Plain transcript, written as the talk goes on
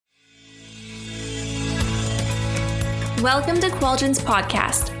Welcome to Qualgen's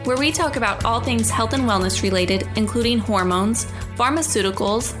podcast, where we talk about all things health and wellness related, including hormones,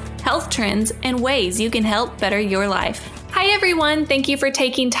 pharmaceuticals, health trends, and ways you can help better your life. Hi everyone, thank you for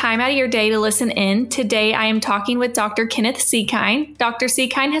taking time out of your day to listen in. Today I am talking with Dr. Kenneth Seekine. Dr.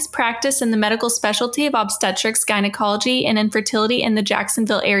 Seekine has practiced in the medical specialty of obstetrics, gynecology, and infertility in the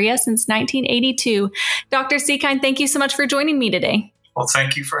Jacksonville area since 1982. Dr. Seekine, thank you so much for joining me today. Well,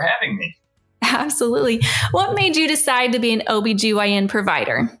 thank you for having me. Absolutely. What made you decide to be an OBGYN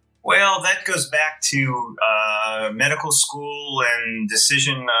provider? Well, that goes back to medical school and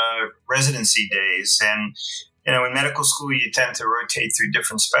decision residency days. And, you know, in medical school, you tend to rotate through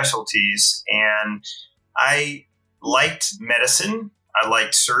different specialties. And I liked medicine. I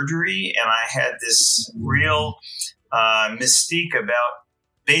liked surgery. And I had this real mystique about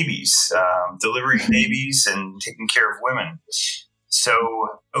babies, delivering babies and taking care of women. So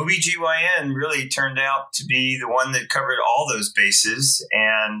OBGYN really turned out to be the one that covered all those bases.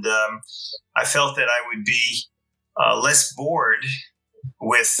 And I felt that I would be less bored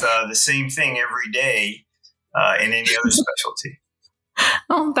with the same thing every day in any other specialty.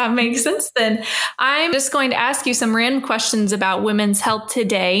 Oh, that makes sense then. I'm just going to ask you some random questions about women's health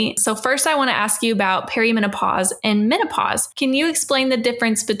today. So first, I want to ask you about perimenopause and menopause. Can you explain the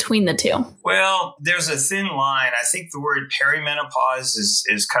difference between the two? Well, there's a thin line. I think the word perimenopause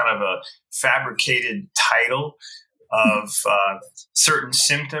is kind of a fabricated title of certain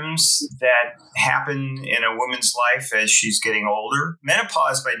symptoms that happen in a woman's life as she's getting older.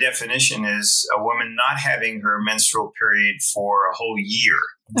 Menopause, by definition, is a woman not having her menstrual period for a whole year.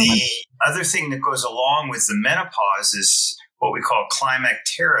 The other thing that goes along with the menopause is what we call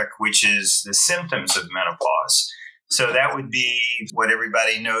climacteric, which is the symptoms of menopause. So that would be what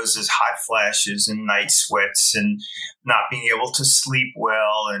everybody knows as hot flashes and night sweats and not being able to sleep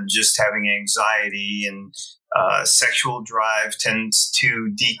well and just having anxiety, and sexual drive tends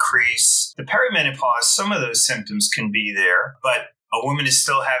to decrease. The perimenopause, some of those symptoms can be there, but a woman is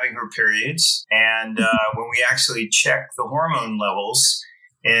still having her periods. And when we actually check the hormone levels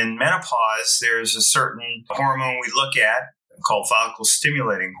in menopause, there's a certain hormone we look at called follicle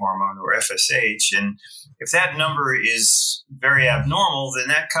stimulating hormone, or FSH. And if that number is very abnormal, then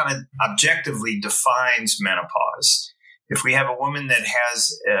that kind of objectively defines menopause. If we have a woman that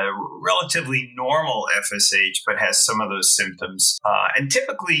has a relatively normal FSH but has some of those symptoms, and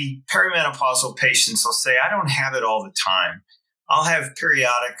typically perimenopausal patients will say, I don't have it all the time. I'll have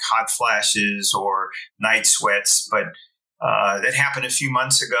periodic hot flashes or night sweats, but that happened a few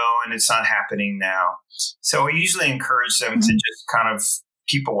months ago and it's not happening now. So I usually encourage them to just kind of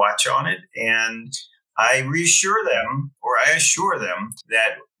keep a watch on it. And I reassure them, or I assure them,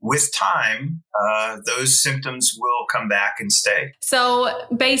 that with time, those symptoms will come back and stay. So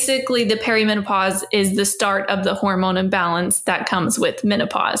basically, the perimenopause is the start of the hormone imbalance that comes with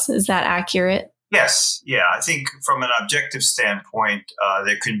menopause. Is that accurate? Yes. Yeah. I think from an objective standpoint,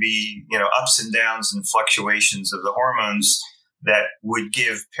 there can be, ups and downs and fluctuations of the hormones that would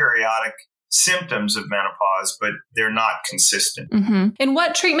give periodic symptoms of menopause, but they're not consistent. Mm-hmm. And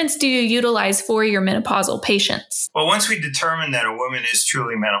what treatments do you utilize for your menopausal patients? Well, once we determine that a woman is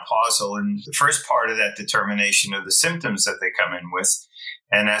truly menopausal, and the first part of that determination are the symptoms that they come in with.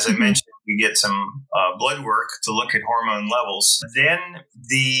 And as I mentioned, we get some blood work to look at hormone levels. Then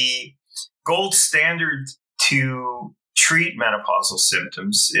the gold standard to treat menopausal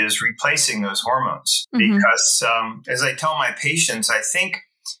symptoms is replacing those hormones. Because as I tell my patients, I think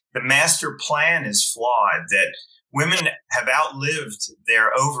the master plan is flawed, that women have outlived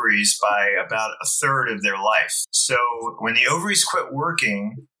their ovaries by about a third of their life. So when the ovaries quit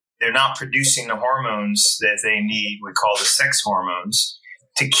working, they're not producing the hormones that they need, we call the sex hormones,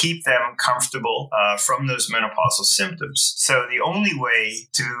 to keep them comfortable from those menopausal symptoms. So the only way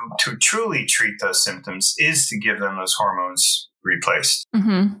to truly treat those symptoms is to give them those hormones replaced.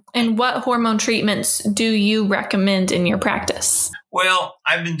 Mm-hmm. And what hormone treatments do you recommend in your practice? Well,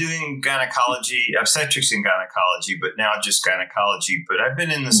 I've been doing gynecology, obstetrics and gynecology, but now just gynecology. But I've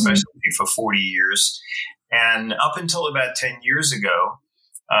been in the specialty for 40 years. And up until about 10 years ago,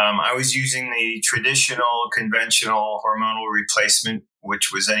 I was using the traditional, conventional hormonal replacement, which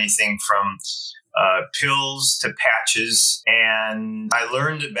was anything from pills to patches. And I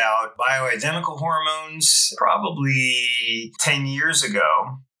learned about bioidentical hormones probably 10 years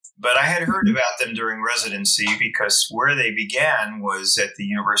ago. But I had heard about them during residency because where they began was at the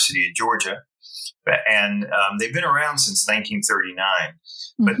University of Georgia. And they've been around since 1939.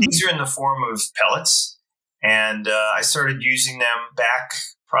 But these are in the form of pellets. And I started using them back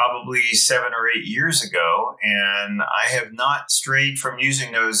probably 7 or 8 years ago. And I have not strayed from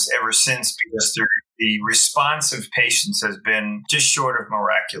using those ever since because they're the response of patients has been just short of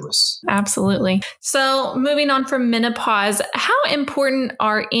miraculous. Absolutely. So moving on from menopause, how important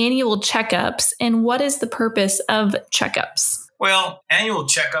are annual checkups and what is the purpose of checkups? Well, annual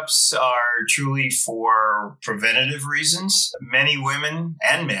checkups are truly for preventative reasons. Many women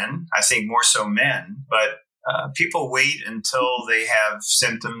and men, I think more so men, but people wait until they have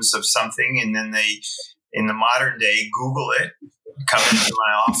symptoms of something and then they, in the modern day, Google it, come into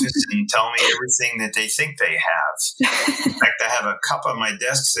my office and tell me everything that they think they have. In fact, I have a cup on my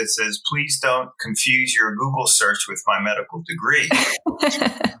desk that says, please don't confuse your Google search with my medical degree.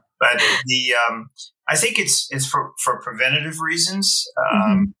 But I think it's for preventative reasons.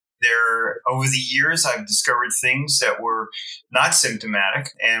 Over the years, I've discovered things that were not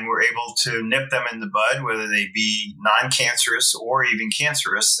symptomatic and were able to nip them in the bud, whether they be non-cancerous or even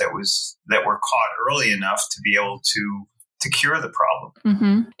cancerous, that were caught early enough to be able to cure the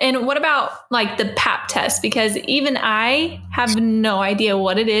problem. And what about like the Pap test? Because even I have no idea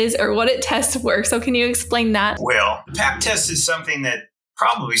what it is or what it tests for. So can you explain that? Well, the Pap test is something that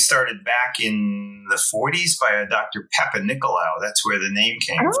probably started back in the 40s by a Dr. Papanicolaou. That's where the name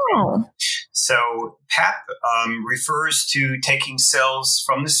came from. So Pap refers to taking cells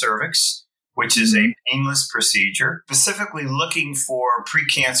from the cervix, which is a painless procedure, specifically looking for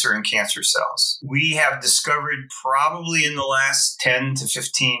precancer and cancer cells. We have discovered probably in the last 10 to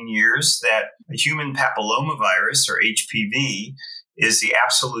 15 years that a human papillomavirus, or HPV, is the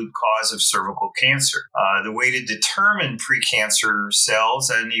absolute cause of cervical cancer. The way to determine precancer cells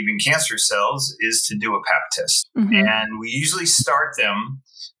and even cancer cells is to do a Pap test. And we usually start them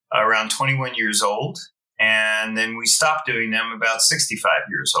around 21 years old, and then we stop doing them about 65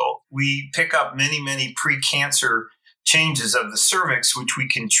 years old. We pick up many, many precancer changes of the cervix, which we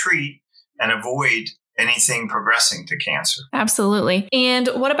can treat and avoid anything progressing to cancer. Absolutely. And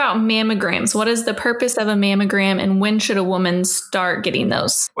what about mammograms? What is the purpose of a mammogram and when should a woman start getting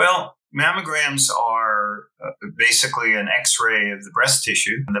those? Well, mammograms are basically an X-ray of the breast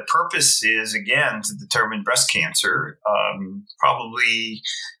tissue. The purpose is, again, to determine breast cancer. Probably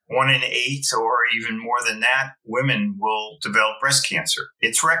 1 in 8 or even more than that, women will develop breast cancer.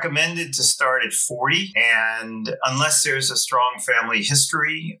 It's recommended to start at 40, and unless there's a strong family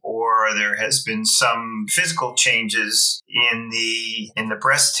history or there has been some physical changes in the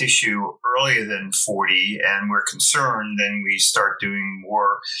breast tissue earlier than 40 and we're concerned, then we start doing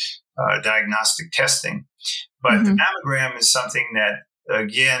more diagnostic testing. But the mammogram is something that,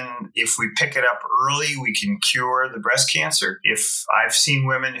 again, if we pick it up early, we can cure the breast cancer. If I've seen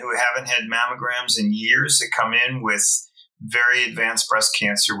women who haven't had mammograms in years that come in with very advanced breast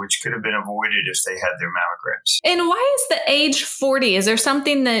cancer, which could have been avoided if they had their mammograms. And why is the age 40? Is there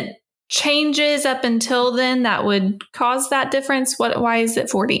something that changes up until then that would cause that difference? Why is it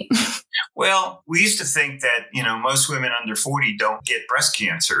 40? Well, we used to think that, most women under 40 don't get breast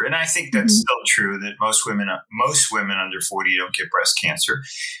cancer. And I think that's still true, that most women under 40 don't get breast cancer.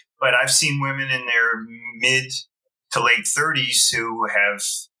 But I've seen women in their mid to late 30s who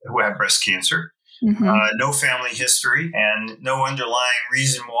have breast cancer. No family history and no underlying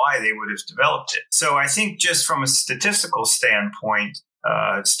reason why they would have developed it. So I think just from a statistical standpoint,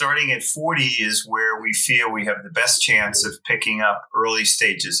 starting at 40 is where we feel we have the best chance of picking up early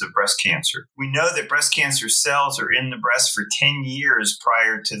stages of breast cancer. We know that breast cancer cells are in the breast for 10 years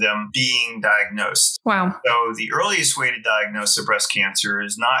prior to them being diagnosed. Wow. So the earliest way to diagnose a breast cancer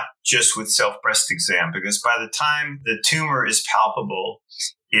is not just with self-breast exam, because by the time the tumor is palpable,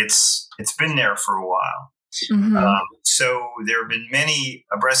 it's been there for a while. So there have been many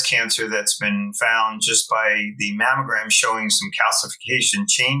breast cancer that's been found just by the mammogram showing some calcification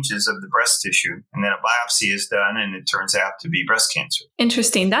changes of the breast tissue. And then a biopsy is done and it turns out to be breast cancer.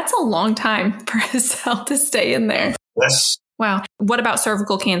 Interesting. That's a long time for a cell to stay in there. Yes. Wow. What about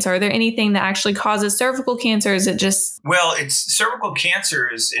cervical cancer? Are there anything that actually causes cervical cancer? Is it just... Well, cervical cancer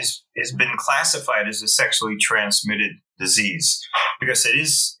has been classified as a sexually transmitted disease because it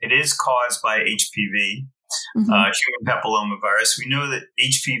is caused by HPV. Human papillomavirus. We know that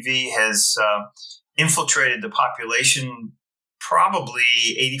HPV has infiltrated the population probably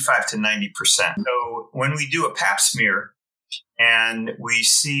 85 to 90%. So when we do a Pap smear and we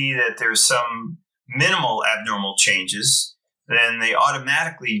see that there's some minimal abnormal changes, then they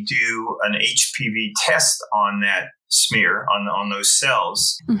automatically do an HPV test on that smear, on those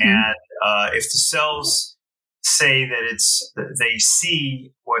cells. And if the cells say that they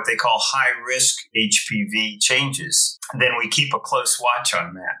see what they call high risk HPV changes, then we keep a close watch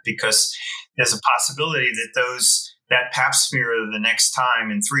on that because there's a possibility that that Pap smear the next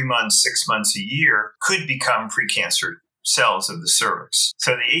time in 3 months, 6 months, a year could become precancer cells of the cervix.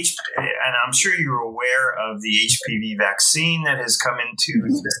 So and I'm sure you're aware of the HPV vaccine that has come into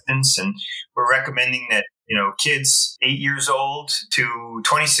existence, and we're recommending that kids 8 years old to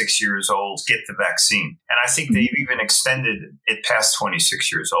 26 years old get the vaccine. And I think they've even extended it past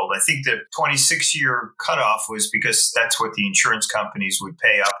 26 years old. I think the 26-year cutoff was because that's what the insurance companies would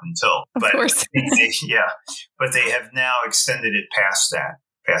pay up until. Of course. But they have now extended it past that.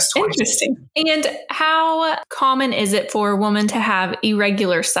 Past 20. Interesting. And how common is it for a woman to have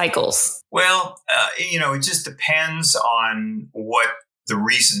irregular cycles? Well, it just depends on what the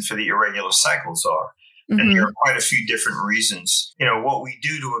reason for the irregular cycles are. And there are quite a few different reasons. What we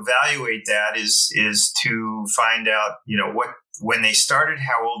do to evaluate that is to find out, when they started,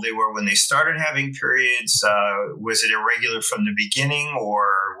 how old they were when they started having periods. Was it irregular from the beginning,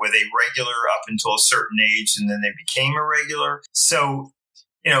 or were they regular up until a certain age and then they became irregular? So,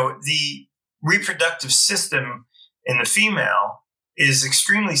 the reproductive system in the female is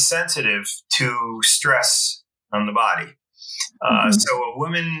extremely sensitive to stress on the body. So a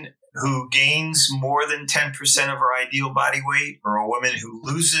woman who gains more than 10% of her ideal body weight, or a woman who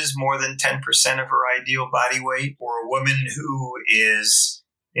loses more than 10% of her ideal body weight, or a woman who is,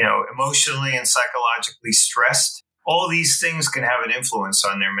 emotionally and psychologically stressed, all these things can have an influence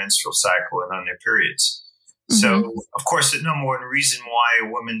on their menstrual cycle and on their periods. So, of course, the number one reason why a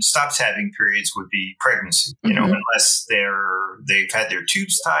woman stops having periods would be pregnancy, unless they've had their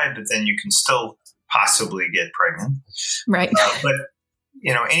tubes tied, but then you can still possibly get pregnant. Right. But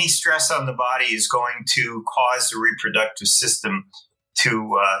any stress on the body is going to cause the reproductive system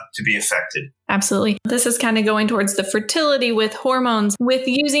to be affected. Absolutely. This is kind of going towards the fertility with hormones. With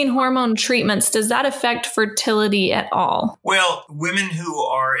using hormone treatments, does that affect fertility at all? Well, women who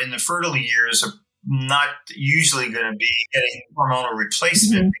are in the fertile years are not usually going to be getting hormonal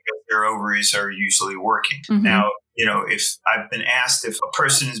replacement because their ovaries are usually working. Now, if I've been asked if a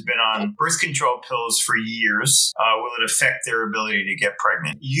person has been on birth control pills for years, will it affect their ability to get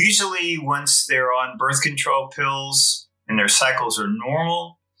pregnant? Usually, once they're on birth control pills and their cycles are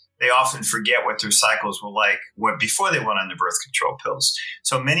normal, they often forget what their cycles were like before they went on the birth control pills.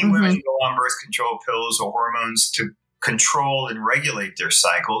 So many women go on birth control pills or hormones to control and regulate their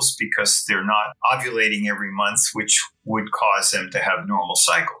cycles because they're not ovulating every month, which would cause them to have normal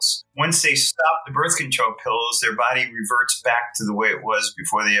cycles. Once they stop the birth control pills, their body reverts back to the way it was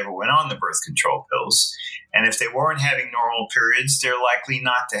before they ever went on the birth control pills. And if they weren't having normal periods, they're likely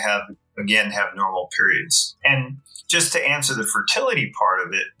not to have normal periods. And just to answer the fertility part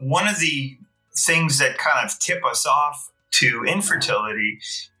of it, one of the things that kind of tip us off to infertility,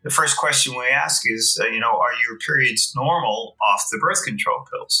 the first question we ask is, are your periods normal off the birth control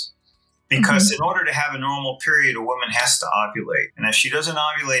pills? Because in order to have a normal period, a woman has to ovulate. And if she doesn't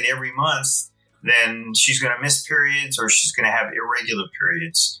ovulate every month, then she's going to miss periods or she's going to have irregular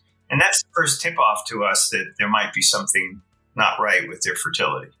periods. And that's the first tip off to us that there might be something not right with their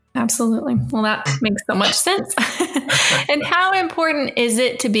fertility. Absolutely. Well, that makes so much sense. And how important is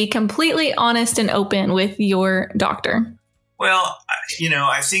it to be completely honest and open with your doctor? Well,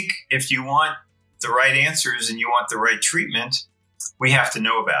 I think if you want the right answers and you want the right treatment, we have to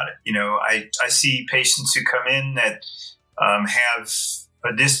know about it. I see patients who come in that have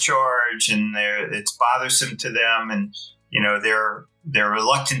a discharge and it's bothersome to them, and they're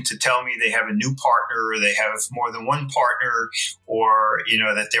reluctant to tell me they have a new partner or they have more than one partner, or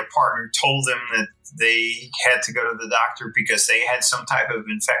that their partner told them that they had to go to the doctor because they had some type of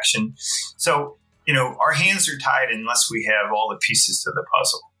infection. So our hands are tied unless we have all the pieces to the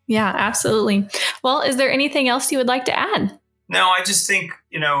puzzle. Yeah, absolutely. Well, is there anything else you would like to add? No, I just think,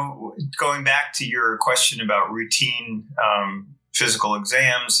 going back to your question about routine physical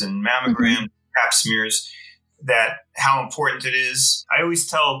exams and mammograms, pap smears, that how important it is. I always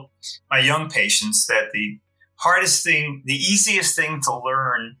tell my young patients that the easiest thing to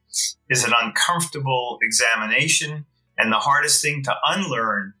learn is an uncomfortable examination, and the hardest thing to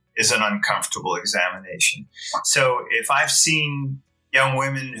unlearn is an uncomfortable examination. So if I've seen young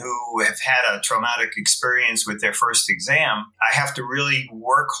women who have had a traumatic experience with their first exam, I have to really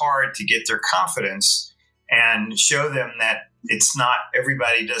work hard to get their confidence and show them that it's not,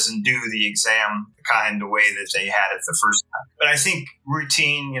 everybody doesn't do the exam the way that they had it the first time. But I think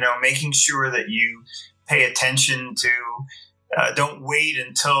routine, making sure that you pay attention to, don't wait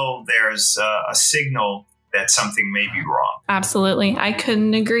until there's a signal that something may be wrong. Absolutely. I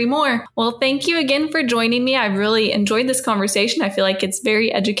couldn't agree more. Well, thank you again for joining me. I've really enjoyed this conversation. I feel like it's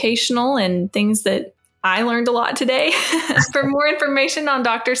very educational and things that I learned a lot today. For more information on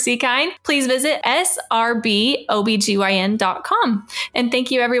Dr. Seekine, please visit srbobgyn.com. And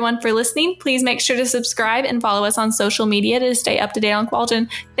thank you everyone for listening. Please make sure to subscribe and follow us on social media to stay up to date on Qualgen.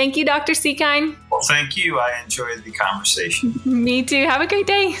 Thank you, Dr. Seekine. Well, thank you. I enjoyed the conversation. Me too. Have a great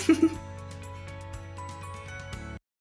day.